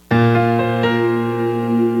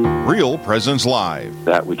Real Presence Live.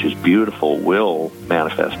 That which is beautiful will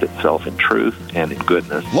manifest itself in truth and in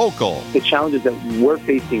goodness. Local. The challenges that we're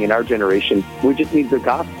facing in our generation, we just need the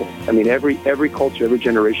gospel. I mean, every culture, every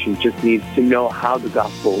generation just needs to know how the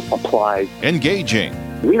gospel applies. Engaging.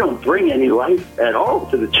 We don't bring any life at all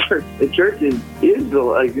to the church. The church is the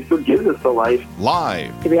life. It's what gives us the life.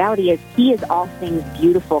 Live. The reality is He is all things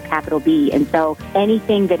beautiful, capital B. And so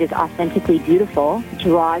anything that is authentically beautiful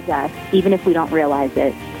draws us, even if we don't realize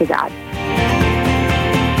it, to God.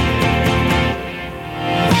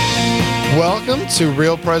 Welcome to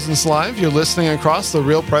Real Presence Live. You're listening across the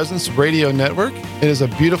Real Presence Radio Network. It is a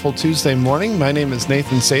beautiful Tuesday morning. My name is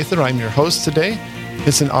Nathan Sather. I'm your host today.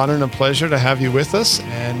 It's an honor and a pleasure to have you with us,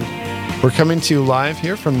 and we're coming to you live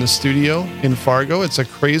here from the studio in Fargo. It's a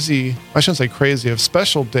a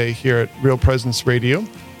special day here at Real Presence Radio.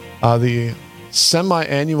 The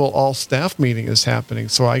semi-annual all-staff meeting is happening,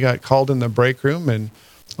 so I got called in the break room, and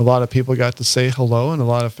a lot of people got to say hello, and a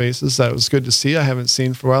lot of faces that was good to see. I haven't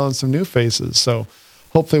seen for a while, and some new faces, so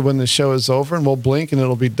hopefully when the show is over, and we'll blink and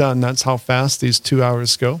it'll be done. That's how fast these 2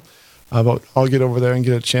 hours go. But I'll get over there and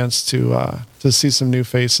get a chance to see some new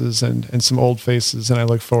faces and some old faces, and I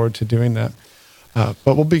look forward to doing that. But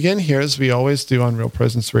we'll begin here, as we always do on Real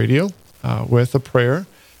Presence Radio, with a prayer.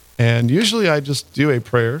 And usually I just do a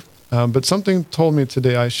prayer, but something told me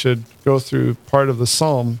today I should go through part of the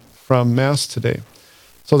psalm from Mass today.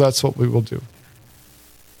 So that's what we will do.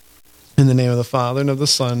 In the name of the Father, and of the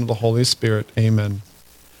Son, and of the Holy Spirit, amen.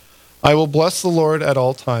 I will bless the Lord at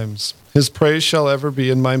all times. His praise shall ever be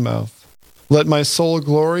in my mouth. Let my soul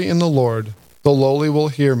glory in the Lord. The lowly will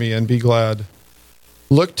hear me and be glad.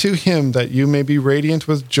 Look to him that you may be radiant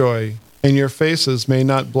with joy, and your faces may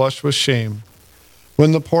not blush with shame.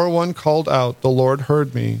 When the poor one called out, the Lord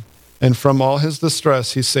heard me, and from all his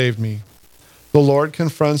distress he saved me. The Lord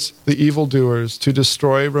confronts the evildoers to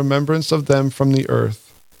destroy remembrance of them from the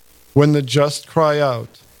earth. When the just cry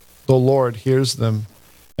out, the Lord hears them,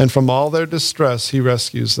 and from all their distress he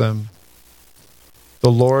rescues them. The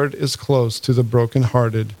Lord is close to the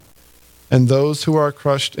brokenhearted, and those who are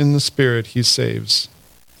crushed in the spirit he saves.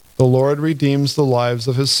 The Lord redeems the lives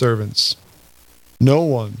of his servants. No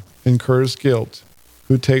one incurs guilt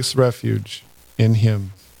who takes refuge in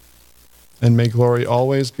him. And may glory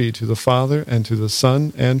always be to the Father, and to the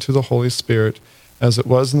Son, and to the Holy Spirit, as it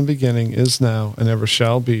was in the beginning, is now, and ever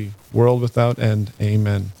shall be, world without end.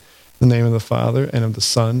 Amen. In the name of the Father, and of the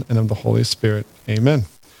Son, and of the Holy Spirit. Amen.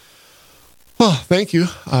 Well, thank you.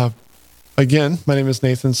 Again, my name is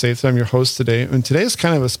Nathan Sather. I'm your host today. And today is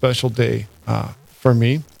kind of a special day for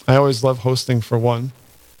me. I always love hosting for one.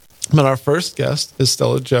 But our first guest is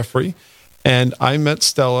Stella Jeffrey. And I met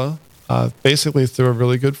Stella basically through a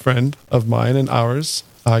really good friend of mine and ours,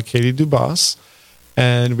 Katie Dubas.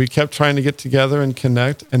 And we kept trying to get together and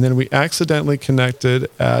connect. And then we accidentally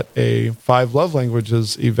connected at a 5 Love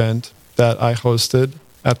Languages event that I hosted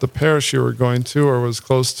at the parish you were going to, or was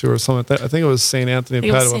close to, or something like that. I think it was St. Anthony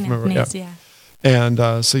of Padua. Yeah.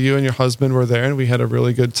 And so you and your husband were there, and we had a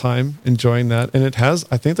really good time enjoying that. And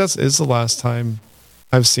I think that is the last time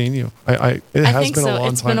I've seen you. It has been a long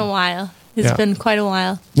time. It's been a while. It's been quite a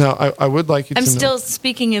while. Now, I would like you to know. I'm still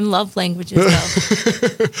speaking in love languages,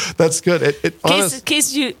 though. That's good.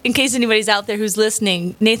 In case anybody's out there who's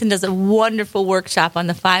listening, Nathan does a wonderful workshop on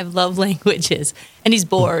the 5 love languages, and he's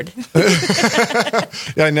bored.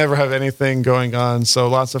 Yeah, I never have anything going on, so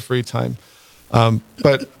lots of free time.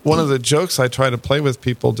 But one of the jokes I try to play with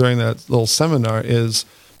people during that little seminar is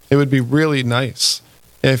it would be really nice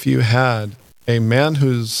if you had a man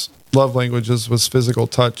whose love languages was physical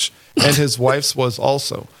touch, and his wife's was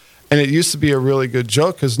also. And it used to be a really good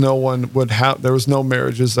joke because there was no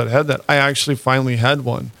marriages that had that. I actually finally had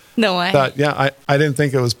one. No way. I didn't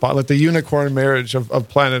think it was like the unicorn marriage of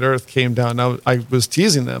planet Earth came down. I was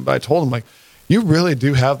teasing them, but I told them, like, you really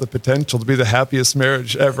do have the potential to be the happiest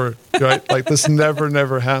marriage ever, right? Like, this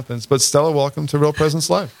never happens. But Stella, welcome to Real Presence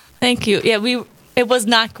Live. Thank you. Yeah, it was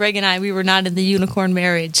not Greg and I. We were not in the unicorn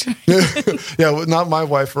marriage. Yeah, well, not my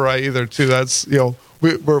wife or I either, too. That's,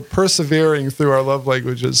 we're persevering through our love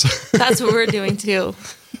languages. That's what we're doing, too.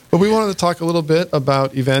 But we wanted to talk a little bit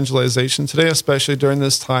about evangelization today, especially during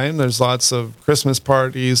this time. There's lots of Christmas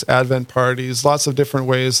parties, Advent parties, lots of different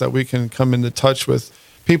ways that we can come into touch with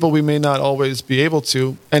people we may not always be able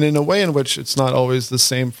to, and in a way in which it's not always the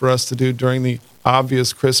same for us to do during the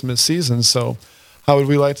obvious Christmas season. So how would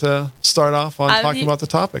we like to start off on talking about the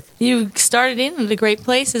topic? You started in the great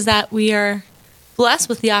place is that we are blessed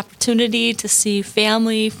with the opportunity to see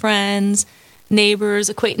family, friends, neighbors,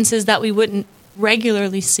 acquaintances that we wouldn't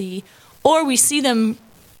regularly see, or we see them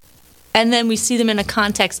and then we see them in a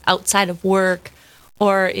context outside of work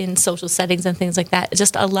or in social settings and things like that.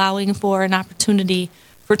 Just allowing for an opportunity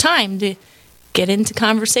for time to get into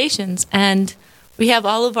conversations. And we have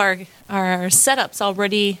all of our setups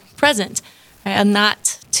already present. And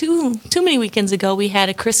not too many weekends ago, we had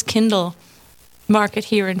a Chris Kindle market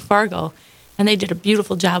here in Fargo, and they did a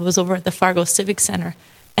beautiful job. It was over at the Fargo Civic Center.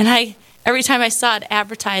 And every time I saw it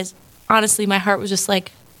advertised, honestly, my heart was just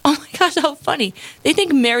like, oh my gosh, how funny. They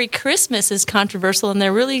think Merry Christmas is controversial, and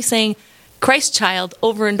they're really saying Christ child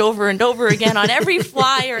over and over and over again on every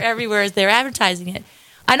flyer everywhere as they're advertising it.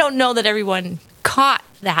 I don't know that everyone caught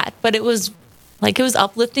that, but it was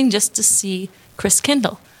uplifting just to see Chris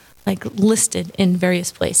Kindle listed in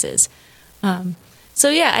various places. So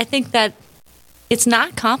yeah, I think that it's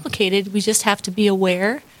not complicated. We just have to be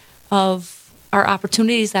aware of our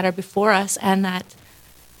opportunities that are before us, and that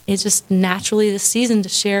it's just naturally the season to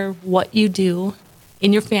share what you do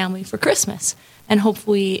in your family for Christmas. And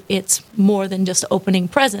hopefully it's more than just opening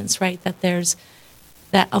presents, right?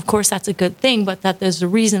 That of course that's a good thing, but that there's a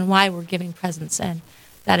reason why we're giving presents, and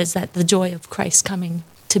that is that the joy of Christ coming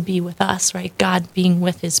to be with us, right? God being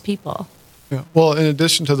with his people. Yeah. Well, in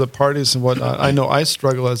addition to the parties and whatnot, I know I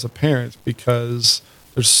struggle as a parent because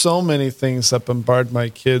there's so many things that bombard my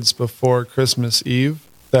kids before Christmas Eve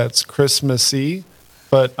that's Christmassy,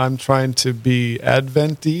 but I'm trying to be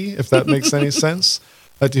Advent-y, if that makes any sense.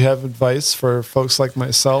 Do you have advice for folks like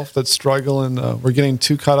myself that struggle and we're getting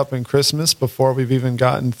too caught up in Christmas before we've even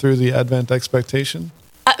gotten through the Advent expectation?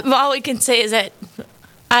 All we can say is that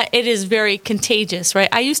it is very contagious, right?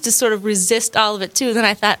 I used to sort of resist all of it too. Then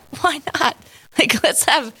I thought, why not? Let's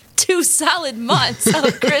have 2 solid months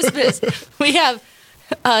of Christmas. We have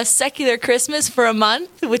secular Christmas for a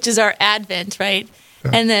month, which is our Advent, right?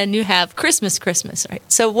 Yeah. And then you have Christmas, right?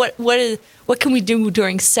 So what can we do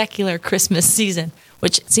during secular Christmas season,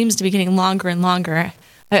 which seems to be getting longer and longer?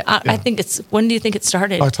 I think when do you think it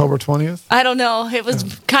started? October 20th? I don't know. It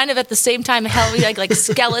was kind of at the same time Halloween, like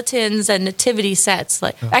skeletons and nativity sets.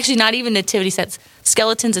 Actually, not even nativity sets.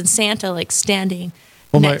 Skeletons and Santa standing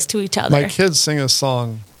next to each other. My kids sing a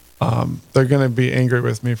song. They're going to be angry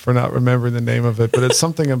with me for not remembering the name of it, but it's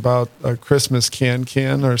something about a Christmas can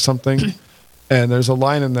or something. And there's a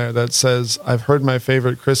line in there that says, I've heard my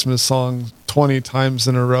favorite Christmas song 20 times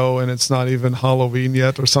in a row, and it's not even Halloween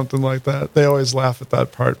yet, or something like that. They always laugh at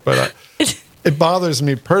that part, but it bothers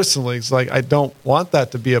me personally. It's I don't want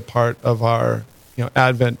that to be a part of our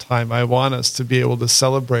Advent time. I want us to be able to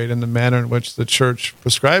celebrate in the manner in which the church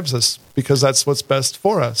prescribes us, because that's what's best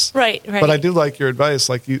for us. Right. But I do like your advice.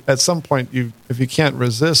 At some point, if you can't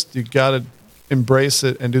resist, you got to embrace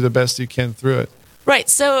it and do the best you can through it. Right.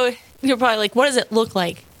 So you're probably like, what does it look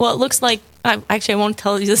like? Well, it looks like, I won't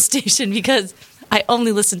tell you the station because I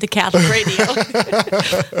only listen to Catholic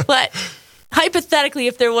radio. But hypothetically,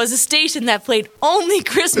 if there was a station that played only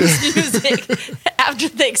Christmas music after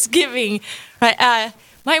Thanksgiving, right,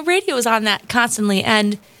 my radio is on that constantly.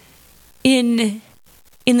 And in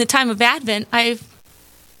the time of Advent, I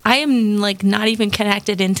am not even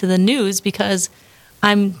connected into the news because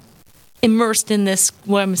I'm immersed in this,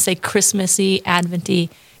 what I'm going to say, Christmassy, Advent-y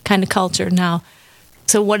kind of culture now.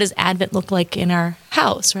 So what does Advent look like in our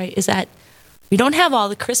house, right? Is that we don't have all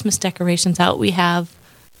the Christmas decorations out. We have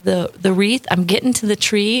the wreath. I'm getting to the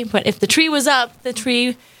tree, but if the tree was up,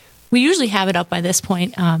 we usually have it up by this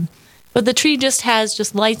point. But the tree just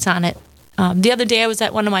has lights on it. The other day I was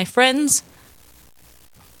at one of my friends'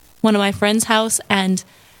 house, and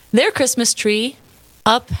their Christmas tree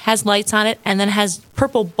up has lights on it, and then has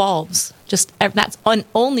purple bulbs. That's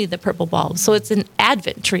only the purple bulbs. So it's an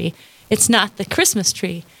Advent tree. It's not the Christmas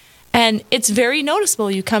tree. And it's very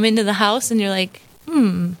noticeable. You come into the house and you're like,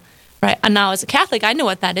 right? And now as a Catholic, I know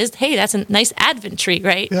what that is. Hey, that's a nice Advent tree,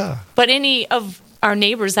 right? Yeah. But any of our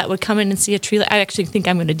neighbors that would come in and see a tree, I actually think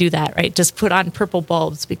I'm going to do that, right? Just put on purple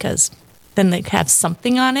bulbs, because then they have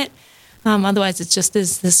something on it. Otherwise, it's just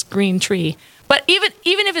this green tree. But even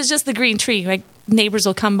if it's just the green tree, right? Neighbors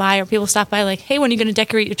will come by or people stop by like, hey, when are you going to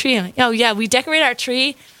decorate your tree? I'm like, oh, yeah, we decorate our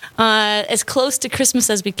tree as close to Christmas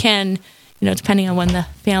as we can, depending on when the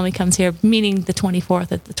family comes here, meaning the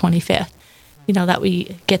 24th or the 25th, that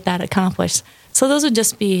we get that accomplished. So those would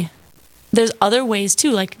just be, there's other ways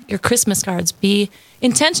too, like your Christmas cards. Be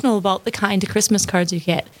intentional about the kind of Christmas cards you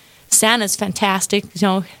get. Santa's fantastic,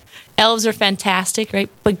 elves are fantastic, right?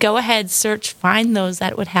 But go ahead, search, find those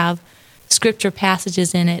that would have scripture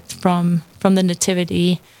passages in it from the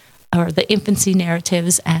nativity or the infancy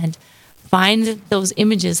narratives, and find those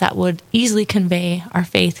images that would easily convey our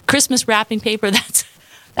faith. Christmas wrapping paper,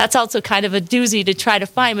 that's also kind of a doozy to try to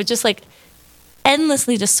find, but just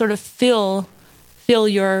endlessly just sort of fill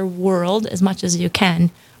your world as much as you can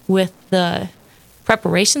with the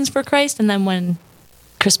preparations for Christ, and then when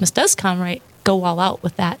Christmas does come, right, go all out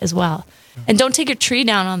with that as well. And don't take your tree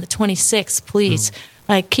down on the 26th, please.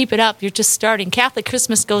 Like, keep it up. You're just starting. Catholic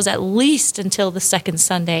Christmas goes at least until the second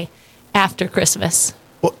Sunday after Christmas.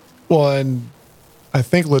 Well, and I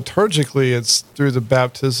think liturgically it's through the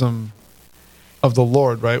baptism of the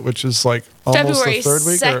Lord, right? Which is like almost February the third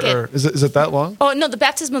week, 2nd. or is it that long? Oh, no, the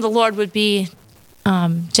baptism of the Lord would be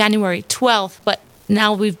January 12th, but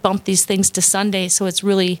now we've bumped these things to Sunday, so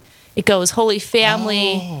it goes Holy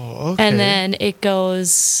Family, okay. and then it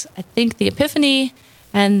goes, I think, the Epiphany,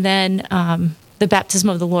 and then the baptism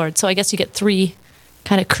of the Lord. So I guess you get 3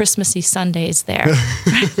 kind of Christmassy Sundays there.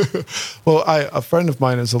 Well, a friend of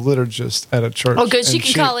mine is a liturgist at a church. Oh, good. She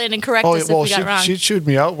can call in and correct us if we got it wrong. She chewed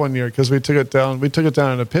me out one year because we took it down. We took it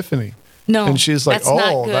down at Epiphany. No, and she's like, that's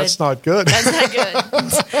not good. That's not good. That's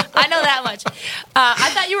not good. I know that much. I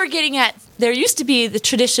thought you were getting at, there used to be the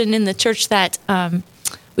tradition in the church that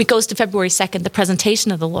it goes to February 2nd, the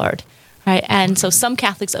presentation of the Lord, right? And so some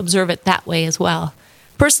Catholics observe it that way as well.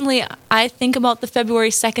 Personally, I think about the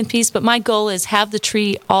February 2nd piece, but my goal is have the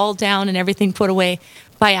tree all down and everything put away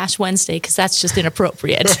by Ash Wednesday, because that's just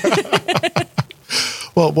inappropriate.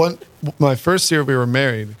 Well, my first year we were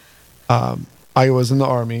married, I was in the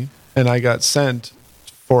Army, and I got sent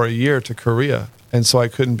for a year to Korea, and so I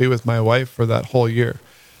couldn't be with my wife for that whole year.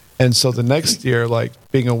 And so the next year, like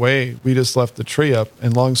being away, we just left the tree up,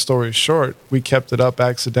 and long story short, we kept it up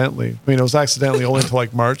accidentally. I mean, it was accidentally only until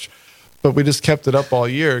like March, but we just kept it up all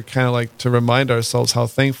year, kind of like to remind ourselves how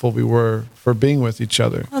thankful we were for being with each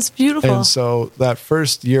other. That's beautiful. And so that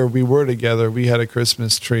first year we were together, we had a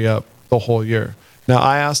Christmas tree up the whole year. Now,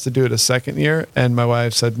 I asked to do it a second year, and my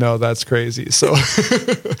wife said, no, that's crazy. So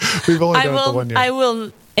we've only done it the 1 year. I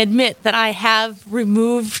will admit that I have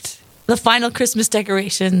removed the final Christmas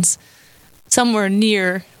decorations somewhere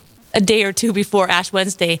near a day or two before Ash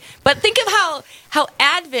Wednesday. But think of how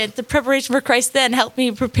Advent, the preparation for Christ then, helped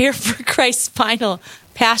me prepare for Christ's final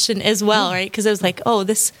passion as well, right? Because I was like,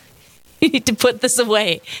 you need to put this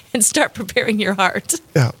away and start preparing your heart.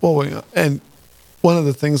 Yeah, well, and one of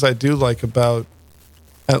the things I do like about,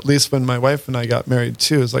 at least when my wife and I got married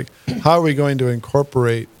too, is like, how are we going to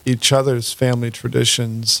incorporate each other's family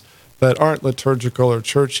traditions that aren't liturgical or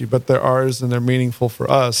churchy, but they're ours and they're meaningful for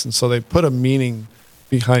us. And so they put a meaning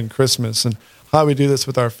behind Christmas. And how we do this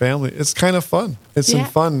with our family, it's kind of fun. It's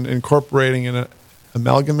fun incorporating and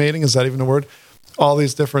amalgamating, is that even a word? All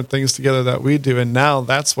these different things together that we do. And now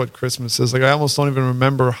that's what Christmas is. Like, I almost don't even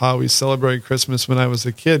remember how we celebrated Christmas when I was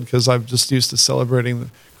a kid, because I'm just used to celebrating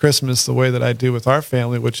Christmas the way that I do with our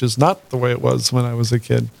family, which is not the way it was when I was a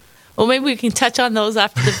kid. Well, maybe we can touch on those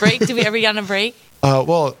after the break. Do we ever get on a break?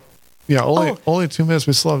 Only 2 minutes.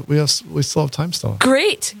 We still have time still.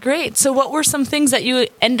 Great. So what were some things that you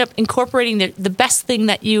end up incorporating, the best thing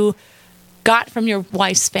that you got from your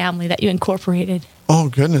wife's family that you incorporated? Oh,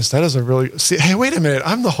 goodness. That is hey, wait a minute.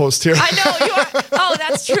 I'm the host here. I know you are. Oh,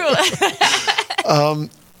 that's true.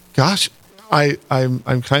 Gosh,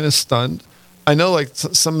 I'm kind of stunned. I know, like,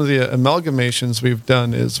 some of the amalgamations we've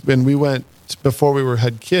done is when we went, before we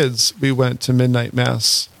had kids, we went to midnight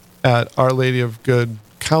mass at Our Lady of Good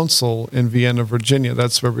Counsel in Vienna, Virginia.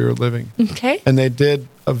 That's where we were living. Okay. And they did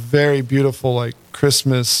a very beautiful, like,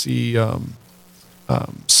 Christmassy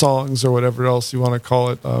songs or whatever else you want to call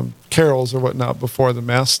it, carols or whatnot before the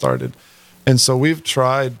mass started. And so we've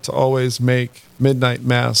tried to always make midnight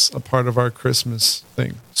mass a part of our Christmas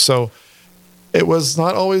thing. So it was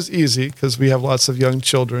not always easy because we have lots of young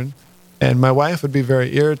children. And my wife would be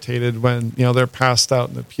very irritated when, they're passed out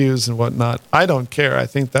in the pews and whatnot. I don't care. I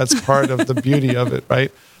think that's part of the beauty of it,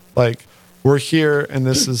 right? Like, we're here and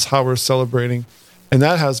this is how we're celebrating. And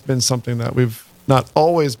that has been something that we've not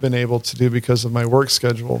always been able to do because of my work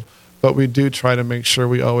schedule, but we do try to make sure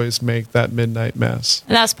we always make that midnight mass.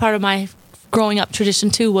 And that's part of my growing up tradition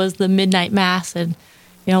too, was the midnight mass. And,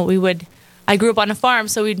 I grew up on a farm,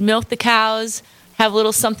 so we'd milk the cows, have a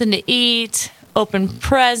little something to eat, open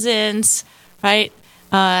presents, right?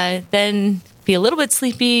 Then be a little bit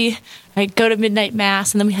sleepy, right? Go to midnight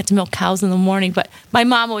mass, and then we had to milk cows in the morning. But my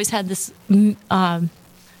mom always had this, we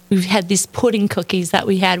had these pudding cookies that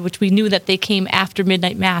we had, which we knew that they came after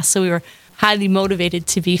midnight mass. So we were highly motivated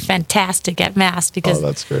to be fantastic at mass because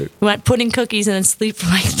that's great. We went pudding cookies and then sleep for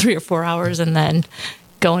like 3 or 4 hours and then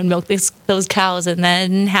go and milk those cows and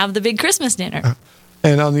then have the big Christmas dinner.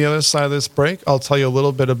 And on the other side of this break, I'll tell you a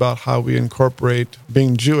little bit about how we incorporate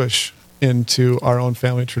being Jewish into our own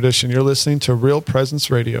family tradition. You're listening to Real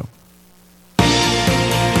Presence Radio.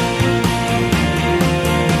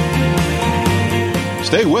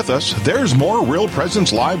 Stay with us. There's more Real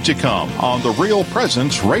Presence Live to come on the Real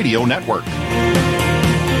Presence Radio Network.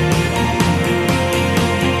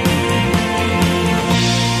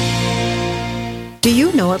 Do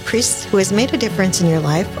you know a priest who has made a difference in your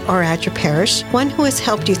life or at your parish? One who has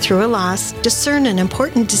helped you through a loss, discern an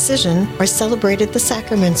important decision, or celebrated the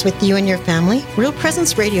sacraments with you and your family? Real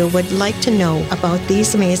Presence Radio would like to know about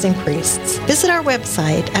these amazing priests. Visit our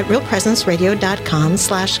website at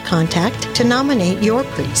realpresenceradio.com/contact to nominate your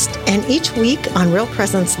priest. And each week on Real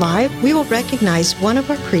Presence Live, we will recognize one of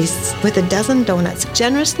our priests with a dozen donuts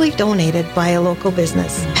generously donated by a local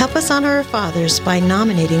business. Help us honor our fathers by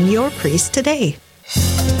nominating your priest today.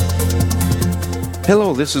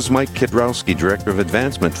 Hello, this is Mike Kidrowski, Director of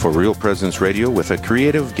Advancement for Real Presence Radio with a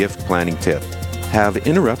creative gift planning tip. Have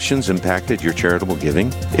interruptions impacted your charitable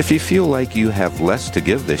giving? If you feel like you have less to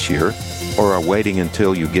give this year or are waiting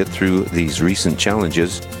until you get through these recent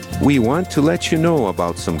challenges, we want to let you know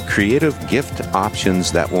about some creative gift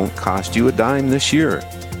options that won't cost you a dime this year.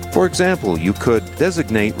 For example, you could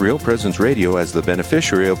designate Real Presence Radio as the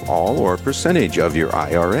beneficiary of all or percentage of your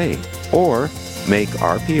IRA, or make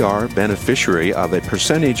RPR beneficiary of a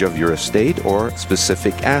percentage of your estate or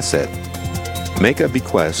specific asset. Make a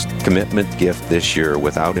bequest commitment gift this year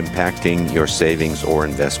without impacting your savings or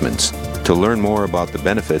investments. To learn more about the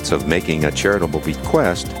benefits of making a charitable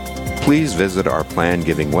bequest, please visit our plan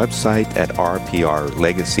giving website at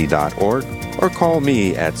rprlegacy.org or call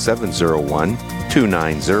me at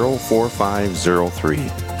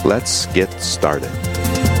 701-290-4503. Let's get started.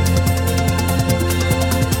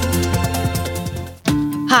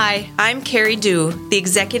 Hi, I'm Carrie Dew, the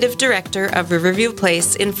Executive Director of Riverview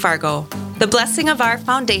Place in Fargo. The blessing of our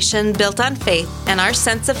foundation built on faith and our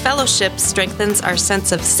sense of fellowship strengthens our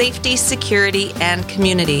sense of safety, security, and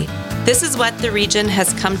community. This is what the region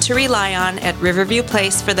has come to rely on at Riverview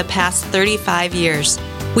Place for the past 35 years.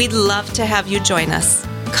 We'd love to have you join us.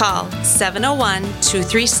 Call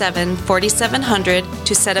 701-237-4700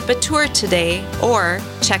 to set up a tour today or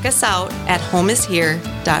check us out at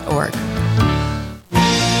homeishere.org.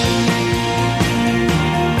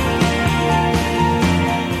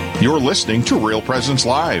 You're listening to Real Presence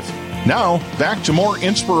Live. Now, back to more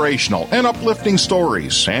inspirational and uplifting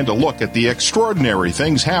stories and a look at the extraordinary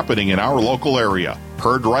things happening in our local area.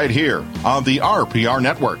 Heard right here on the RPR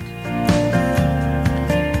Network.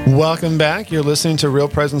 Welcome back. You're listening to Real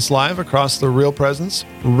Presence Live across the Real Presence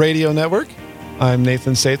Radio Network. I'm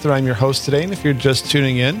Nathan Sather. I'm your host today, and if you're just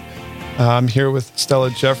tuning in, I'm here with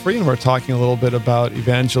Stella Jeffrey, and we're talking a little bit about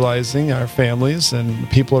evangelizing our families and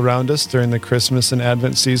people around us during the Christmas and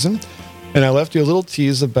Advent season. And I left you a little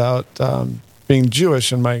tease about being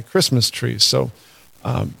Jewish in my Christmas tree. So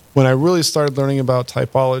when I really started learning about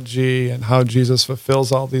typology and how Jesus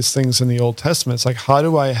fulfills all these things in the Old Testament, it's like, how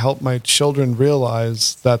do I help my children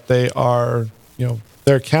realize that they are,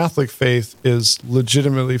 their Catholic faith is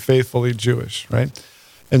legitimately, faithfully Jewish, right?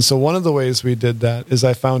 And so one of the ways we did that is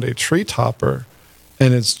I found a tree topper,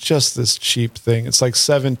 and it's just this cheap thing. It's like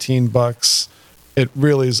 $17. It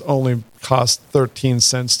really is only cost 13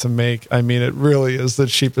 cents to make. I mean, it really is the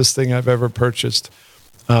cheapest thing I've ever purchased.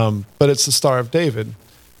 But it's the Star of David.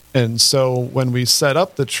 And so when we set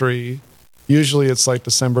up the tree, usually it's like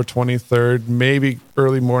December 23rd, maybe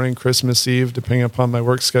early morning, Christmas Eve, depending upon my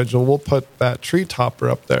work schedule, we'll put that tree topper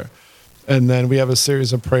up there. And then we have a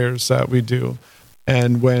series of prayers that we do.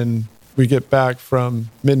 And when we get back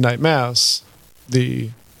from midnight mass,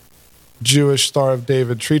 the Jewish Star of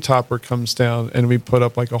David tree topper comes down, and we put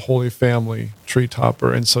up like a Holy Family tree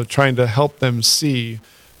topper. And so trying to help them see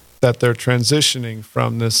that they're transitioning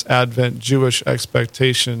from this Advent Jewish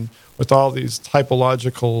expectation with all these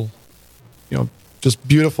typological, just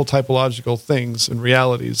beautiful typological things and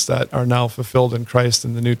realities that are now fulfilled in Christ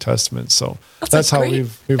in the New Testament. So that's how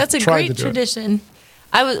we've that's a tried great to do tradition. It.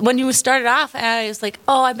 When you started off, I was like,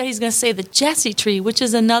 oh, I bet he's going to say the Jesse tree, which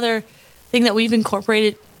is another thing that we've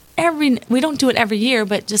incorporated we don't do it every year,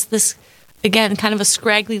 but just this, again, kind of a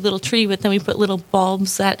scraggly little tree, but then we put little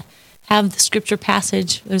bulbs that have the scripture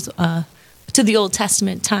passage. There's to the Old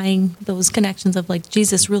Testament, tying those connections of like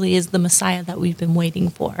Jesus really is the Messiah that we've been waiting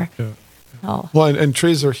for. Yeah. Oh. Well, and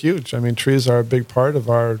trees are huge. I mean, trees are a big part of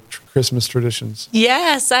our Christmas traditions.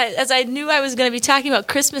 Yes. As I knew I was going to be talking about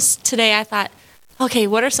Christmas today, I thought, okay,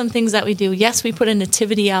 what are some things that we do? Yes, we put a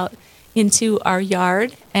nativity out into our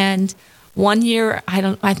yard, and one year,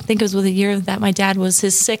 I think it was with a year that my dad was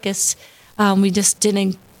his sickest, we just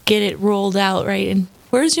didn't get it rolled out, right? And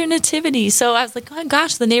where's your nativity? So I was like, oh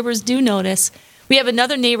gosh, the neighbors do notice. We have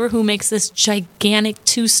another neighbor who makes this gigantic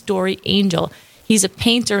 2-story angel. He's a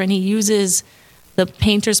painter, and he uses the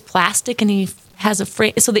painter's plastic, and he has a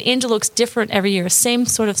frame. So the angel looks different every year. Same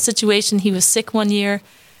sort of situation. He was sick one year.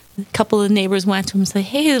 A couple of neighbors went to him and said,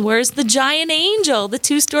 hey, where's the giant angel, the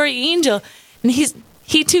 2-story angel? And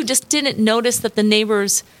he too just didn't notice that the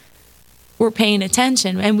neighbors were paying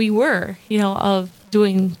attention, and we were, of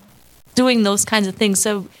doing those kinds of things.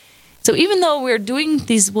 So even though we're doing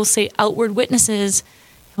these, we'll say, outward witnesses,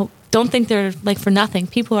 don't think they're like for nothing.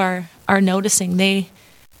 People are noticing.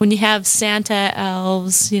 When you have Santa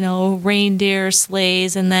elves, reindeer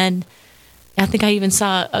sleighs, and then I think I even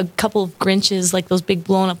saw a couple of Grinches, like those big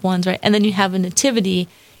blown up ones, right? And then you have a nativity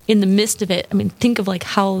in the midst of it. I mean, think of like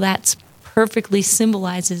how that's perfectly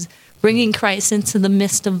symbolizes bringing Christ into the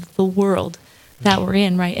midst of the world that we're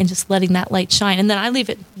in, right? And just letting that light shine. And then I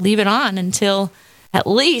leave it on until at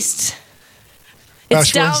least it's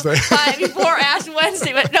Ash down Wednesday. before Ash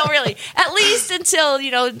Wednesday, but no, really, at least until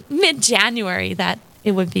mid-January that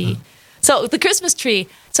it would be. So the Christmas tree.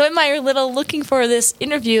 So in my little looking for this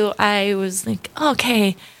interview, I was like,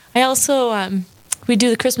 okay. I also we do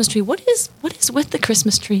the Christmas tree. What is with the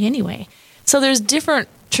Christmas tree anyway? So there's different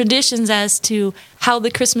traditions as to how the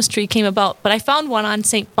Christmas tree came about, but I found one on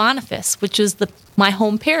St. Boniface, which is my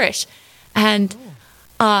home parish, and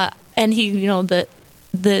he,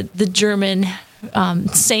 the German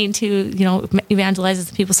saint who evangelizes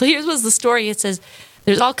the people. So here was the story. It says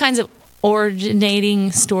there's all kinds of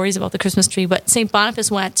originating stories about the Christmas tree, but St. Boniface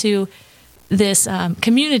went to this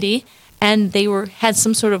community, and they had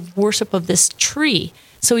some sort of worship of this tree.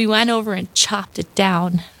 So he went over and chopped it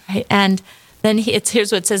down, right? And then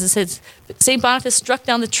here's what it says. It says, St. Boniface struck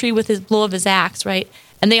down the tree with his blow of his axe, right?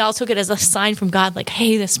 And they all took it as a sign from God, like,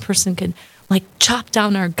 hey, this person could, like, chop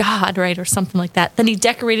down our God, right? Or something like that. Then he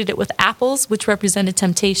decorated it with apples, which represented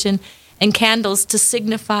temptation, and candles to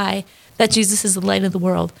signify that Jesus is the light of the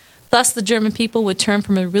world. Thus, the German people would turn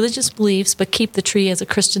from their religious beliefs, but keep the tree as a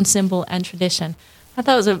Christian symbol and tradition. I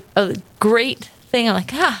thought it was a great thing. I'm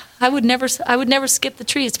like, I would never skip the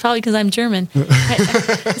tree. It's probably because I'm German.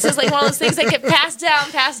 It's just like one of those things that get passed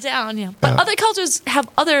down. Yeah. But other cultures have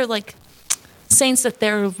other like saints that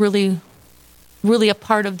they're really, really a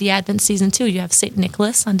part of the Advent season too. You have St.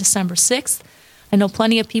 Nicholas on December 6th. I know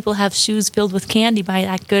plenty of people have shoes filled with candy by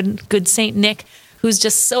that good St. Nick, who's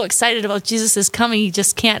just so excited about Jesus' coming. He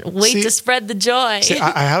just can't wait to spread the joy.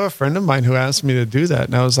 I have a friend of mine who asked me to do that,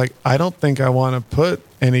 and I was like, I don't think I want to put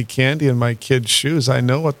any candy in my kids' shoes. I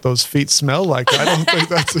know what those feet smell like. I don't think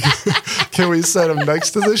that's can we set them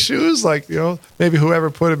next to the shoes? Like, maybe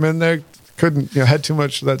whoever put them in there couldn't, had too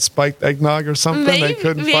much of that spiked eggnog or something. They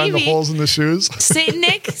couldn't find the holes in the shoes. Saint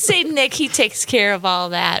Nick, he takes care of all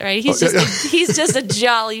that, right? He's just a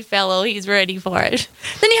jolly fellow. He's ready for it.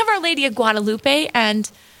 Then you have Our Lady of Guadalupe, and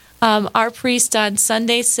our priest on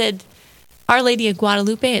Sunday said, Our Lady of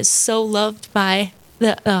Guadalupe is so loved by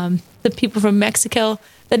the people from Mexico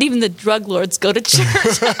that even the drug lords go to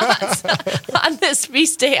church on this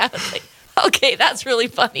feast day. I was like, okay, that's really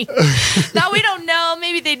funny. Now we don't know.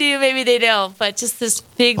 Maybe they do, maybe they don't. But just these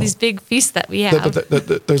big feasts that we have.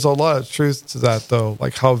 There's a lot of truth to that, though.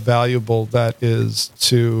 Like how valuable that is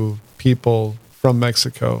to people from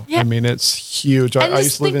Mexico. Yeah. I mean, it's huge. I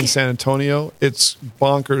used to live in San Antonio. It's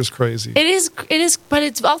bonkers crazy. It is. But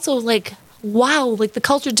it's also like, wow, like the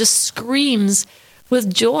culture just screams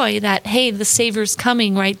with joy that, hey, the Savior's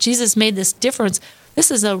coming, right? Jesus made this difference. This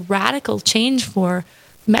is a radical change for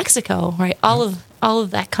Mexico, right? All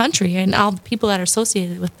of that country and all the people that are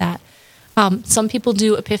associated with that. Some people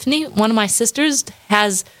do Epiphany. One of my sisters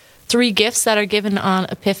has 3 gifts that are given on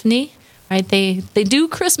Epiphany, right? They do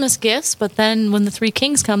Christmas gifts, but then when the 3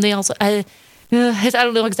 kings come, they also I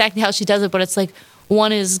don't know exactly how she does it, but it's like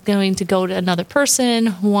one is going to go to another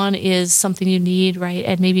person, one is something you need, right?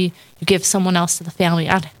 And maybe you give someone else to the family.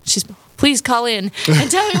 Please call in and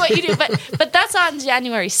tell me what you do. But that's on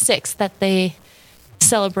January 6th that they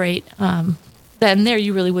celebrate. Then there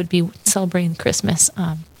you really would be celebrating Christmas.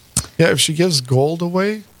 Yeah, if she gives gold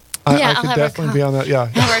away, I could definitely be on that. Yeah,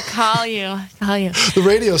 have her call you. The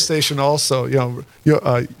radio station also,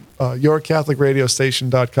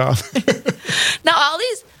 yourcatholicradiostation.com. Now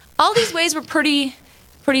all these ways were pretty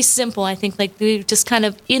simple. I think like they just kind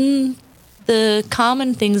of in the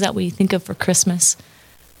common things that we think of for Christmas,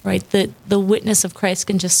 right? The witness of Christ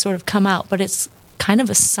can just sort of come out, but it's kind of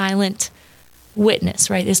a silent witness,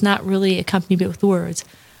 right? It's not really accompanied with words.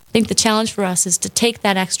 I think the challenge for us is to take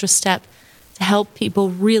that extra step to help people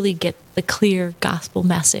really get the clear gospel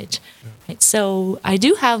message. Yeah. Right? So I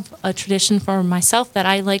do have a tradition for myself that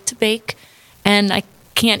I like to bake, and I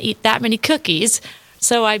can't eat that many cookies,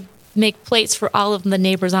 so I make plates for all of the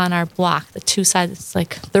neighbors on our block, the 2 sides. It's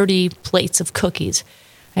like 30 plates of cookies.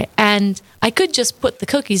 Right? And I could just put the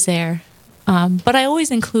cookies there, but I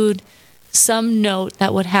always include some note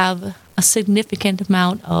that would have a significant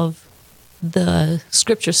amount of the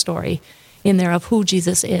scripture story in there of who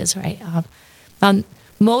Jesus is, right?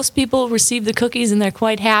 most people receive the cookies and they're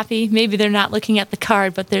quite happy. Maybe they're not looking at the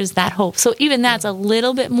card, but there's that hope. So even that's a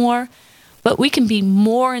little bit more, but we can be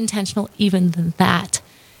more intentional even than that.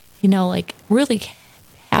 Like really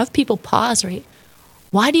have people pause, right?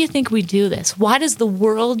 Why do you think we do this? Why does the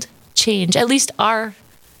world change? At least our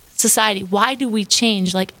society. Why do we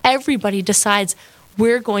change? Like everybody decides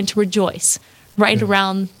we're going to rejoice right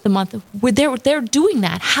around the month. They're doing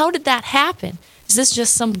that. How did that happen? Is this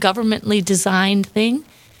just some governmentally designed thing?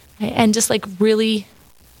 And just like really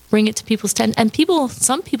bring it to people's attention. And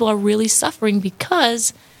some people are really suffering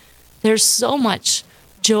because there's so much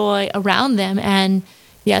joy around them, and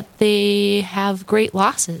yet they have great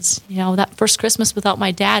losses. That first Christmas without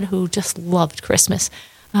my dad, who just loved Christmas,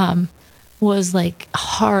 was like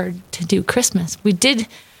hard to do Christmas. We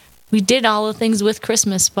did all the things with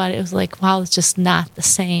Christmas, but it was like, wow, it's just not the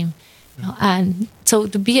same. And so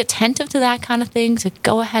to be attentive to that kind of thing, to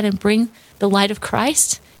go ahead and bring the light of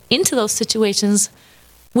Christ into those situations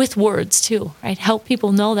with words too, right? Help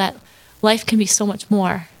people know that life can be so much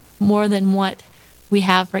more than what we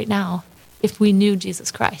have right now if we knew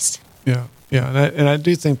Jesus Christ. Yeah. And I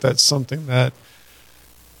do think that's something that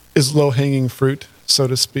is low-hanging fruit, so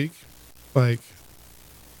to speak. Like,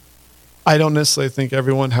 I don't necessarily think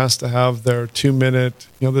everyone has to have their 2-minute,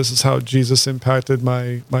 this is how Jesus impacted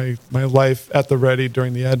my life at the ready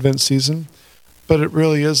during the Advent season. But it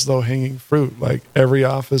really is low-hanging fruit. Like every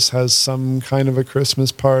office has some kind of a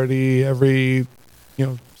Christmas party. Every,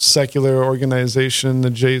 secular organization, the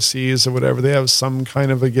JCs or whatever, they have some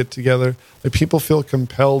kind of a get-together. Like people feel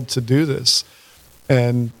compelled to do this.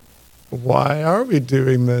 And why are we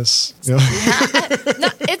doing this? I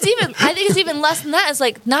think it's even less than that. It's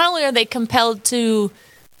like not only are they compelled to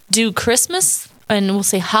do Christmas and we'll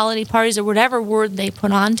say holiday parties or whatever word they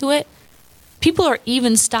put onto it, people are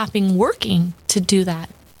even stopping working to do that.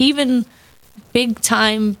 Even big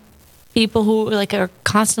time people who are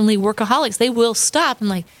constantly workaholics, they will stop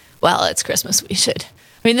and well, it's Christmas, we should.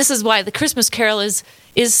 I mean, this is why the Christmas Carol is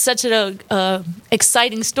such an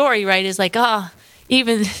exciting story, right? It's like,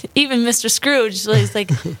 even Mr. Scrooge is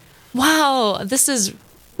like, wow, this has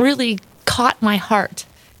really caught my heart,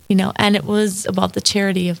 and it was about the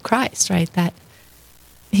charity of Christ, right? That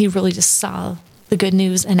he really just saw the good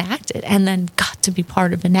news and acted, and then got to be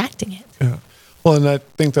part of enacting it. Yeah. Well, and I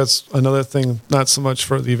think that's another thing, not so much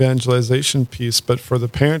for the evangelization piece, but for the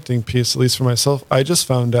parenting piece, at least for myself. I just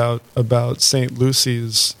found out about St.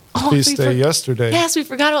 Lucy's feast day yesterday. Yes, we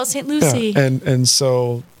forgot about St. Lucy. Yeah. And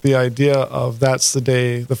so the idea of that's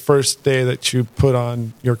the first day that you put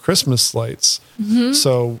on your Christmas lights. Mm-hmm.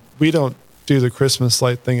 So we don't do the Christmas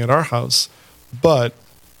light thing at our house, but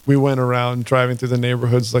we went around driving through the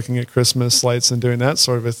neighborhoods looking at Christmas lights and doing that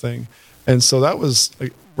sort of a thing. And so that was,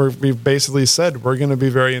 we basically said, we're going to be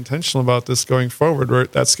very intentional about this going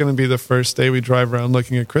forward. That's going to be the first day we drive around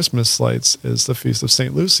looking at Christmas lights is the Feast of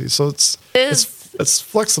St. Lucy. So it's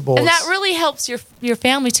flexible. And that really helps your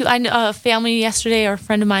family too. I know a family yesterday, or a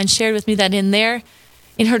friend of mine shared with me that in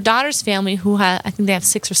her daughter's family, who I think they have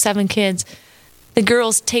 6 or 7 kids, the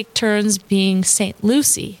girls take turns being St.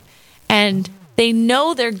 Lucy. And they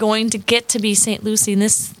know they're going to get to be St. Lucy. And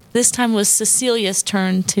this time was Cecilia's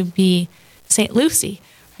turn to be St. Lucy.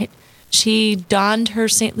 Right? She donned her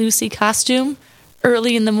St. Lucy costume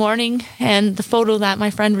early in the morning, and the photo that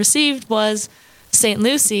my friend received was St.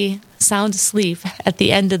 Lucy sound asleep at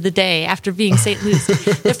the end of the day after being St. Lucy.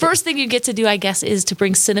 The first thing you get to do, I guess, is to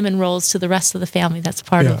bring cinnamon rolls to the rest of the family. That's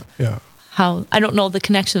part of how, I don't know the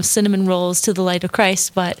connection of cinnamon rolls to the light of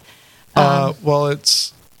Christ, but... oh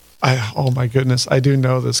my goodness, I do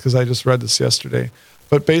know this because I just read this yesterday.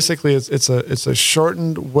 But basically, it's a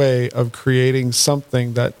shortened way of creating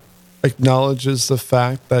something that acknowledges the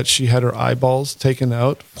fact that she had her eyeballs taken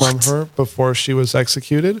out from her before she was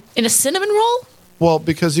executed. In a cinnamon roll? Well,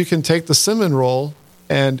 because you can take the cinnamon roll,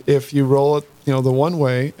 and if you roll it, the one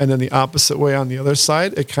way, and then the opposite way on the other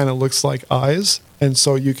side, it kind of looks like eyes. And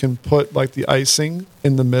so you can put the icing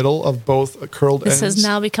in the middle of both curled ends. This has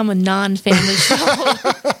now become a non-family show.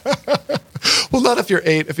 Well, not if you're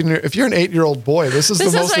 8. If you're an 8-year-old boy, this is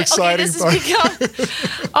the most exciting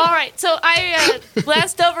part. All right, so I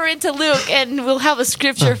blast over into Luke, and we'll have a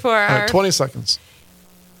scripture for our... 20 seconds.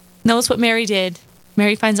 Notice what Mary did.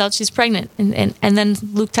 Mary finds out she's pregnant, and then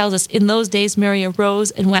Luke tells us, in those days Mary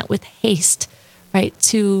arose and went with haste, right,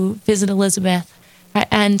 to visit Elizabeth, right,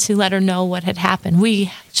 and to let her know what had happened.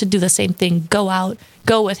 We should do the same thing. Go out,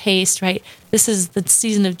 go with haste, right? This is the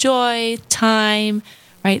season of joy, time,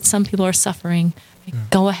 right? Some people are suffering. Right? Yeah.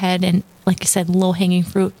 Go ahead and, like you said, low-hanging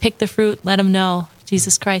fruit. Pick the fruit. Let them know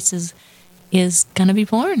Jesus Christ is going to be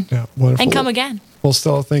born wonderful. And come again. Well,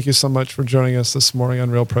 Stella, thank you so much for joining us this morning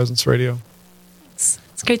on Real Presence Radio. It's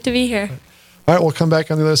great to be here. All right, we'll come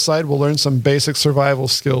back on the other side. We'll learn some basic survival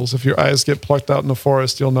skills. If your eyes get plucked out in the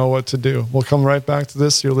forest, you'll know what to do. We'll come right back to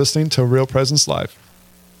this. You're listening to Real Presence Live.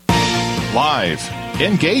 Live,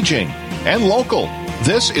 engaging, and local.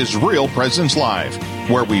 This is Real Presence Live,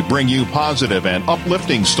 where we bring you positive and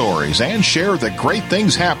uplifting stories and share the great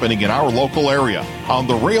things happening in our local area on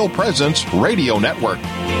the Real Presence Radio Network.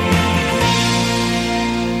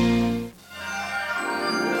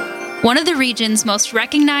 One of the region's most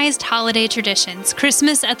recognized holiday traditions,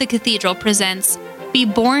 Christmas at the Cathedral presents Be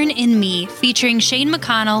Born in Me, featuring Shane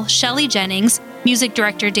McConnell, Shelley Jennings, music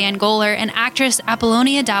director Dan Goller, and actress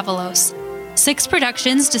Apollonia Davalos. 6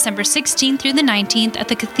 productions, December 16th through the 19th at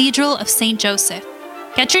the Cathedral of St. Joseph.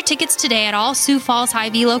 Get your tickets today at all Sioux Falls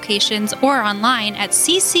Hy-Vee locations or online at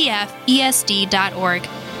ccfesd.org.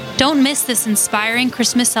 Don't miss this inspiring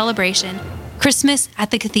Christmas celebration, Christmas at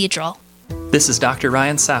the Cathedral. This is Dr.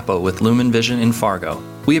 Ryan Sappo with Lumen Vision in Fargo.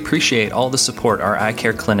 We appreciate all the support our eye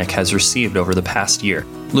care clinic has received over the past year.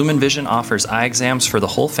 Lumen Vision offers eye exams for the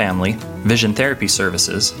whole family, vision therapy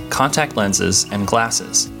services, contact lenses, and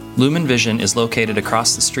glasses. Lumen Vision is located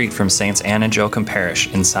across the street from Saints Anne and Joachim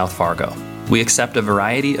Parish in South Fargo. We accept a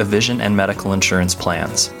variety of vision and medical insurance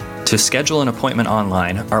plans. To schedule an appointment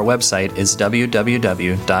online, our website is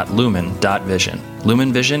www.lumen.vision.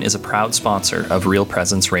 Lumen Vision is a proud sponsor of Real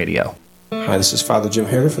Presence Radio. Hi, this is Father Jim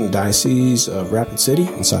Harder from the Diocese of Rapid City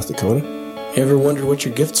in South Dakota. You ever wondered what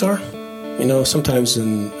your gifts are? You know, sometimes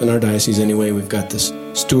in our diocese anyway, we've got this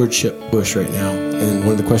stewardship push right now. And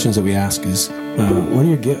one of the questions that we ask is, what are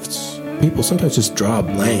your gifts? People sometimes just draw a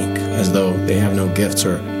blank as though they have no gifts,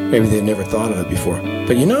 or maybe they've never thought of it before.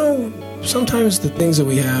 But you know, sometimes the things that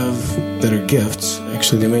we have that are gifts,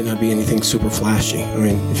 actually, they might not be anything super flashy. I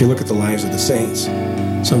mean, if you look at the lives of the saints,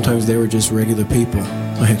 sometimes they were just regular people.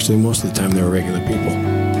 Actually, most of the time they were regular people.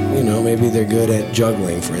 You know, maybe they're good at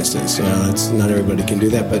juggling, for instance. You know, that's not everybody can do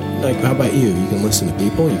that. But like, how about you? You can listen to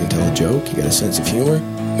people. You can tell a joke. You got a sense of humor.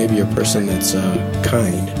 Maybe you're a person that's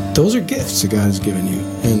kind. Those are gifts that God has given you.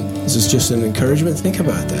 And this is just an encouragement. Think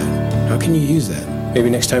about that. How can you use that?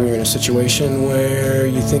 Maybe next time you're in a situation where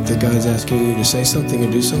you think that God's asking you to say something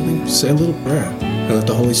or do something, say a little prayer and let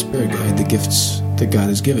the Holy Spirit guide the gifts that God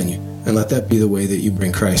has given you. And let that be the way that you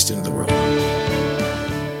bring Christ into the world.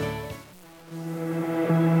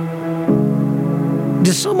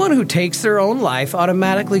 Does someone who takes their own life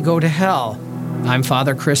automatically go to hell? I'm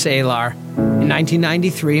Father Chris Alar. In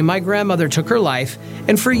 1993, my grandmother took her life,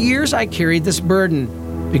 and for years I carried this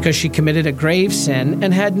burden because she committed a grave sin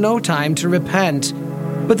and had no time to repent.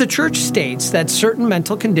 But the Church states that certain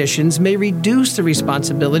mental conditions may reduce the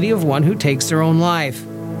responsibility of one who takes their own life.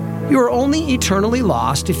 You are only eternally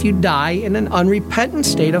lost if you die in an unrepentant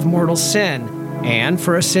state of mortal sin. And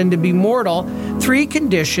for a sin to be mortal, 3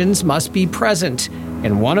 conditions must be present,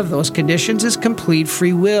 and one of those conditions is complete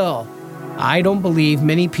free will. I don't believe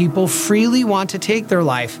many people freely want to take their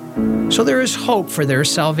life, so there is hope for their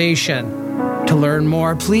salvation. To learn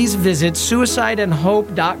more, please visit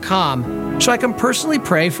suicideandhope.com so I can personally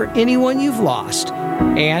pray for anyone you've lost,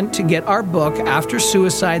 and to get our book, After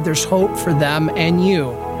Suicide, There's Hope for Them and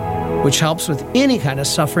You, which helps with any kind of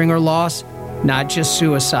suffering or loss, not just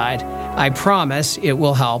suicide. I promise it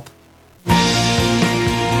will help.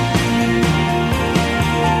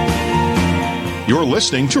 You're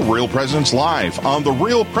listening to Real Presence Live on the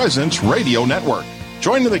Real Presence Radio Network.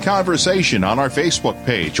 Join in the conversation on our Facebook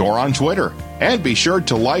page or on Twitter. And be sure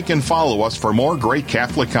to like and follow us for more great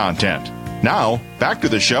Catholic content. Now, back to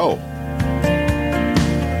the show.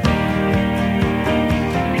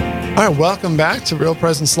 All right, welcome back to Real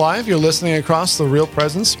Presence Live. You're listening across the Real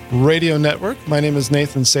Presence Radio Network. My name is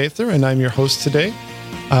Nathan Sather, and I'm your host today.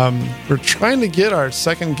 We're trying to get our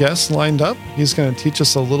second guest lined up. He's going to teach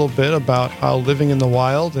us a little bit about how living in the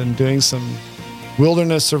wild and doing some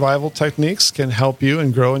wilderness survival techniques can help you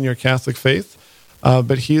and grow in your Catholic faith.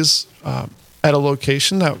 But he's at a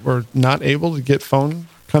location that we're not able to get phone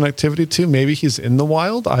connectivity to. Maybe he's in the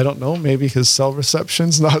wild. I don't know. Maybe his cell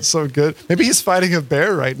reception's not so good. Maybe he's fighting a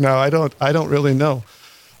bear right now. I don't really know.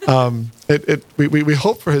 We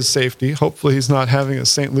hope for his safety. Hopefully he's not having a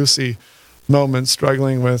St. Lucie moment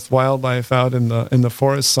struggling with wildlife out in the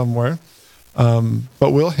forest somewhere.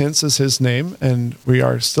 But Will Hintz is his name, and we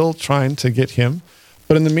are still trying to get him.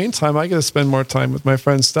 But in the meantime, I get to spend more time with my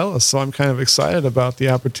friend Stella, so I'm kind of excited about the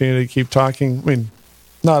opportunity to keep talking. I mean,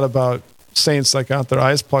 not about saints that got their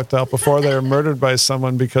eyes plucked out before they were murdered by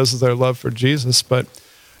someone because of their love for Jesus, but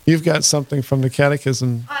you've got something from the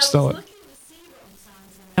Catechism, Stella.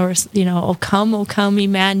 Or, O come,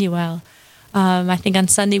 Emmanuel. I think on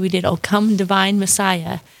Sunday we did, "O Come Divine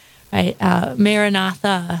Messiah," right?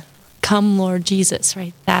 Maranatha, Come Lord Jesus,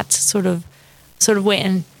 right? That's sort of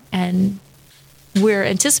way, and we're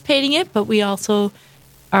anticipating it, but we also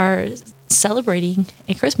are celebrating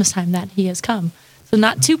at Christmas time that He has come. So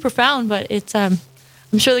not too profound, but it's. I'm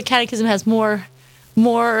sure the Catechism has more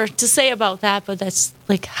to say about that, but that's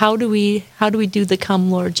like, how do we do the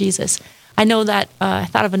 "Come Lord Jesus"? I know that I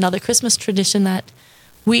thought of another Christmas tradition that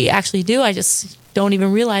we actually do. I just don't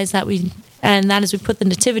even realize that and that is we put the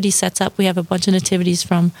nativity sets up. We have a bunch of nativities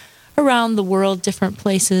from around the world, different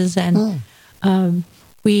places, and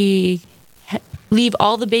we leave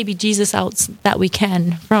all the baby Jesus out that we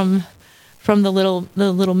can from the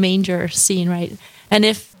little manger scene, right? And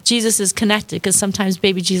if Jesus is connected, because sometimes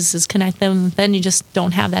baby Jesus is connected, then you just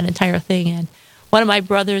don't have that entire thing. And one of my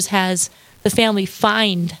brothers has the family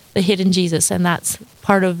find the hidden Jesus, and that's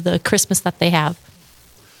part of the Christmas that they have.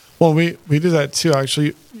 Well, we do that too,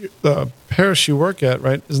 actually. The parish you work at,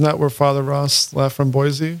 right? Isn't that where Father Ross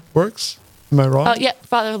Laframboise works? Am I wrong? Oh, yeah,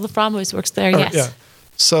 Father Laframboise works there, yes. Yeah.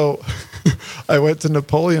 So I went to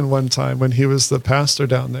Napoleon one time when he was the pastor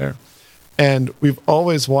down there, and we've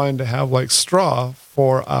always wanted to have like straw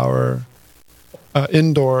for our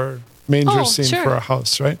indoor manger scene for our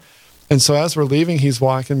house, right? And so as we're leaving, he's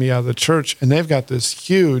walking me out of the church, and they've got this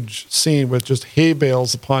huge scene with just hay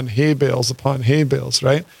bales upon hay bales upon hay bales,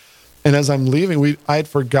 right? And as I'm leaving, I'd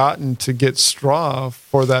forgotten to get straw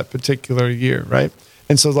for that particular year, right?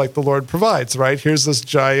 And so like the Lord provides, right? Here's this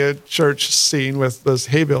giant church scene with those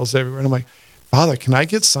hay bales everywhere. And I'm like, Father, can I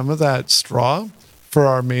get some of that straw for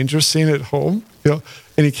our manger scene at home? You know?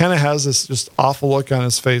 And he kind of has this just awful look on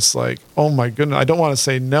his face, like, oh my goodness, I don't want to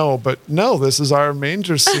say no, but no, this is our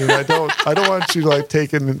manger scene. I don't want you like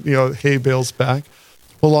taking, hay bales back.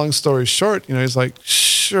 Well, long story short, he's like,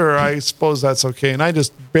 sure, I suppose that's okay. And I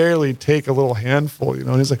just barely take a little handful,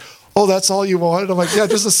 and he's like, oh, that's all you wanted? I'm like, yeah,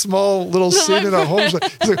 just a small little scene in our home. He's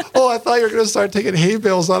like, oh, I thought you were going to start taking hay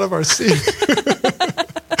bales out of our scene.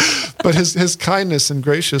 But his kindness and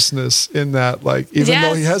graciousness in that, like, even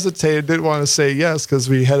though he hesitated, didn't want to say yes because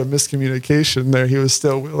we had a miscommunication there, he was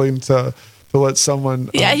still willing to let someone...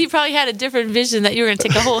 Yeah, he probably had a different vision that you were going to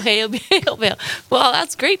take a whole hay bale. Well,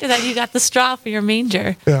 that's great that you got the straw for your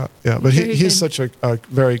manger. Yeah, but he's such a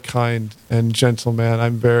very kind and gentle man.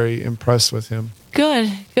 I'm very impressed with him.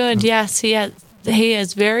 Good. Yes, he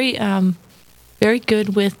is very, very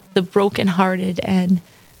good with the brokenhearted and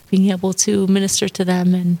being able to minister to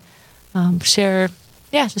them and share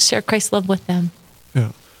Christ's love with them.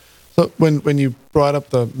 Yeah. So when you brought up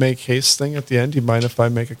the make haste thing at the end, do you mind if I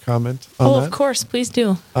make a comment on that? Oh, of course, please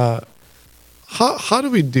do. How do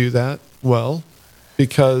we do that well?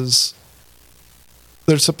 Because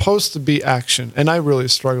there's supposed to be action, and I really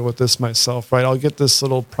struggle with this myself, right? I'll get this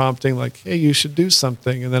little prompting like, hey, you should do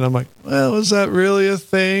something, and then I'm like, well, is that really a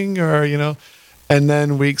thing? Or, and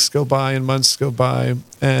then weeks go by and months go by,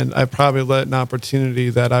 and I probably let an opportunity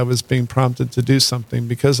that I was being prompted to do something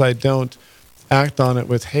because I don't act on it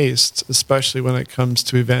with haste, especially when it comes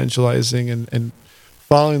to evangelizing and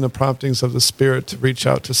following the promptings of the Spirit to reach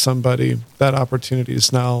out to somebody. That opportunity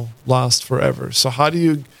is now lost forever. So how do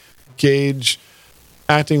you gauge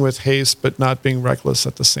acting with haste but not being reckless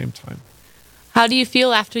at the same time? How do you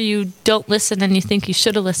feel after you don't listen and you think you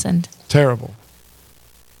should have listened? Terrible.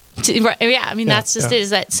 Yeah, I mean, that's just it. Is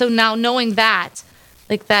that, so now knowing that,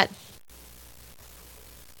 like that,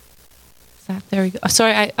 there we go.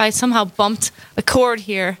 Sorry, I somehow bumped a cord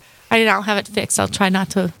here. I did not have it fixed. I'll try not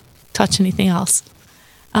to touch anything else.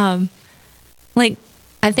 I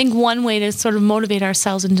think one way to sort of motivate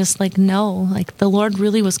ourselves and just know, the Lord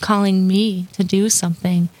really was calling me to do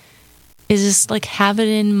something, is just have it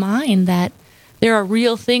in mind that there are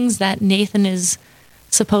real things that Nathan is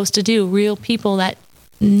supposed to do, real people that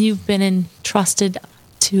you've been entrusted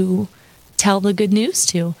to tell the good news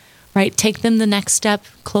to. Right, take them the next step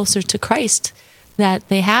closer to Christ that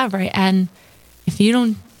they have. Right, and if you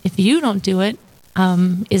don't do it,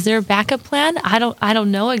 is there a backup plan? I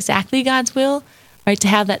don't know exactly God's will. Right, to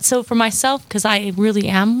have that. So for myself, because I really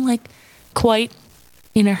am quite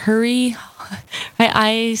in a hurry,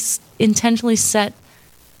 I intentionally set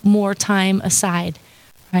more time aside.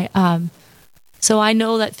 Right, so I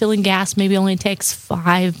know that filling gas maybe only takes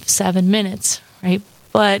 5-7 minutes. Right,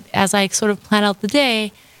 but as I sort of plan out the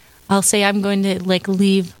day, I'll say I'm going to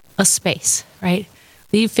leave a space, right?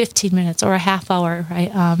 Leave 15 minutes or a half hour,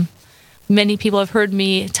 right? Many people have heard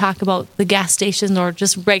me talk about the gas station, or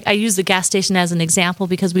just I use the gas station as an example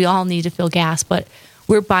because we all need to fill gas, but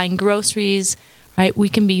we're buying groceries, right? We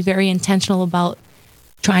can be very intentional about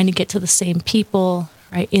trying to get to the same people,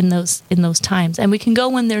 right, in those times. And we can go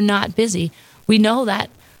when they're not busy. We know that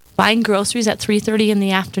buying groceries at 3:30 in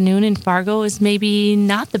the afternoon in Fargo is maybe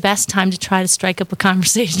not the best time to try to strike up a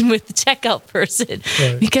conversation with the checkout person,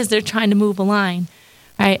 right, because they're trying to move a line,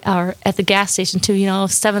 right? Or at the gas station too,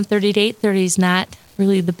 7:30 to 8:30 is not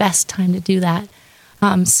really the best time to do that.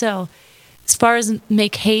 So as far as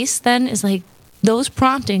make haste then is like those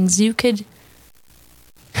promptings you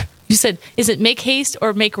said, is it make haste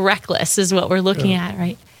or make reckless is what we're looking at,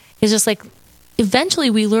 right? It's just like eventually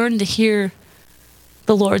we learn to hear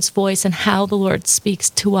the Lord's voice and how the Lord speaks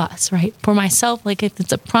to us, right? For myself, like if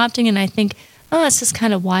it's a prompting and I think, oh, it's just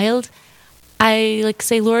kind of wild, I like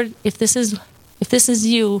say, Lord, if this is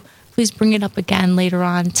you, please bring it up again later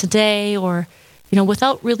on today, or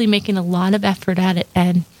without really making a lot of effort at it.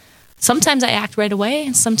 And sometimes I act right away,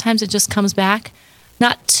 and sometimes it just comes back.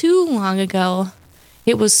 Not too long ago,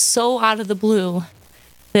 it was so out of the blue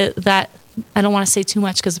that I don't want to say too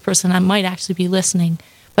much because the person I might actually be listening,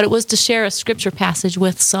 but it was to share a scripture passage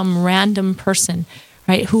with some random person,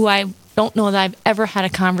 right, who I don't know that I've ever had a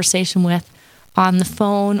conversation with on the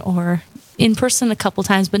phone or in person a couple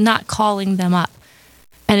times, but not calling them up.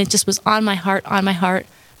 And it just was on my heart.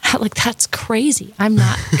 Like, that's crazy. I'm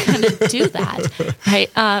not going to do that, right?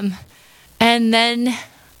 And then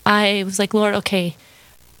I was like, Lord, okay,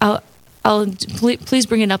 please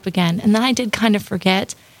bring it up again. And then I did kind of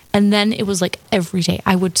forget. And then it was like every day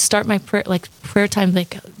I would start my prayer time,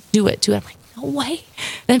 like, do it. I'm like, no way.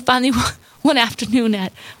 And then finally one afternoon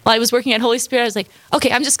while I was working at Holy Spirit, I was like,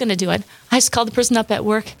 okay, I'm just going to do it. I just called the person up at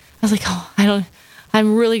work. I was like,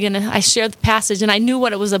 I shared the passage, and I knew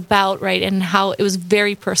what it was about, right, and how it was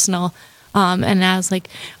very personal. And I was like,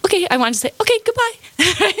 okay, I wanted to say, okay, goodbye.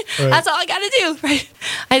 Right? That's all I got to do, right?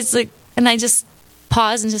 I just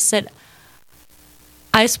paused and just said,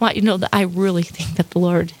 I just want you to know that I really think that the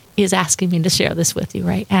Lord is asking me to share this with you,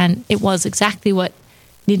 right? And it was exactly what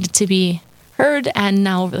needed to be heard. And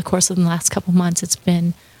now over the course of the last couple months, it's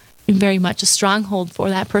been very much a stronghold for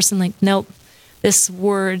that person. Like, nope, this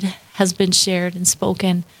word has been shared and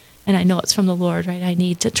spoken, and I know it's from the Lord, right? I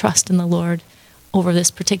need to trust in the Lord over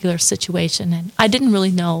this particular situation. And I didn't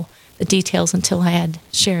really know the details until I had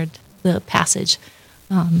shared the passage.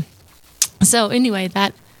 So anyway,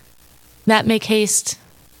 that make haste,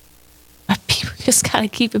 people just got to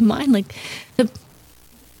keep in mind, like,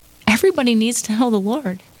 everybody needs to know the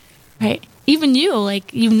Lord, right? Even you,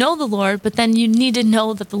 like, you know the Lord, but then you need to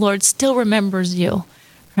know that the Lord still remembers you,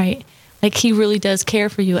 right? Like, he really does care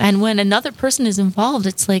for you. And when another person is involved,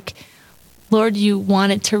 it's like, Lord, you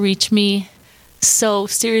wanted to reach me so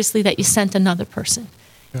seriously that you sent another person.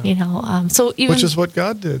 Yeah. So even, which is what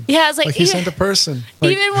God did. Yeah, it's like he sent a person.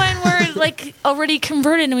 Like, even when we're like already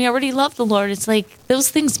converted and we already love the Lord, it's like those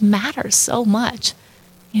things matter so much.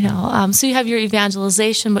 So you have your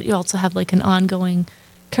evangelization, but you also have like an ongoing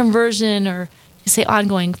conversion, or you say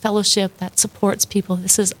ongoing fellowship that supports people.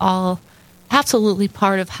 This is all absolutely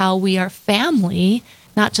part of how we are family,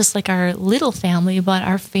 not just like our little family, but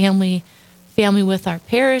our family with our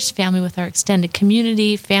parish, family with our extended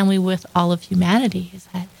community, family with all of humanity. Is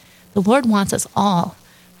that the Lord wants us all,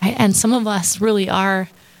 right? And some of us really are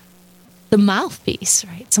the mouthpiece,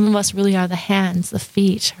 right? Some of us really are the hands, the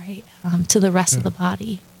feet, right, to the rest of the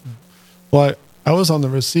body. Well, I was on the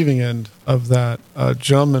receiving end of that.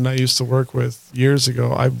 Gentleman I used to work with years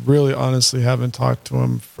ago, I really honestly haven't talked to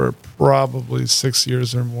him for probably 6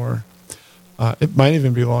 years or more. It might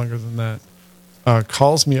even be longer than that.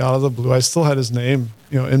 Calls me out of the blue. I still had his name,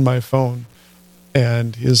 in my phone.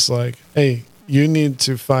 And he's like, hey, you need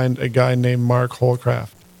to find a guy named Mark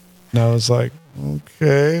Holcraft. And I was like,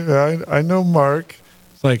 okay, I know Mark.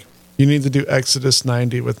 It's like, you need to do Exodus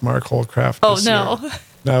 90 with Mark Holcraft. Oh, no. Year.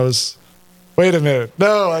 And I was, wait a minute.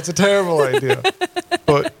 No, that's a terrible idea.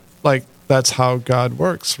 But, like, that's how God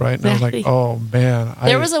works, right? And Exactly. I was like, oh, man.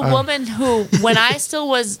 There was a woman who, when I still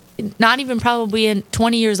was not even probably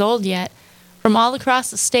 20 years old yet, from all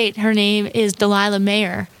across the state, her name is Delilah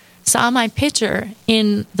Mayer, saw my picture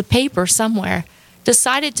in the paper somewhere,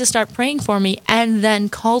 decided to start praying for me, and then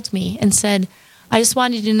called me and said, I just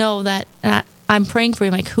wanted you to know that I'm praying for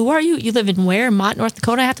you. I'm like, who are you? You live in where? Mott, North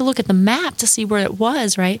Dakota? I have to look at the map to see where it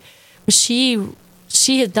was, right? But she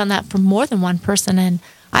had done that for more than one person, and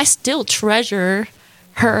I still treasure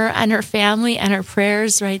her and her family and her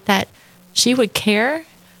prayers, right, that she would care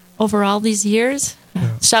over all these years.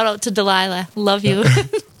 Yeah. Shout out to Delilah. Love you.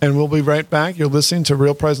 And we'll be right back. You're listening to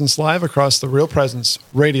Real Presence Live across the Real Presence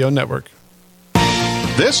Radio Network.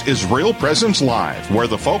 This is Real Presence Live, where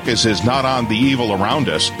the focus is not on the evil around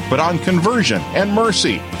us, but on conversion and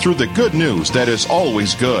mercy through the good news that is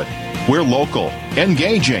always good. We're local,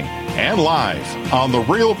 engaging, and live on the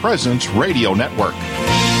Real Presence Radio Network.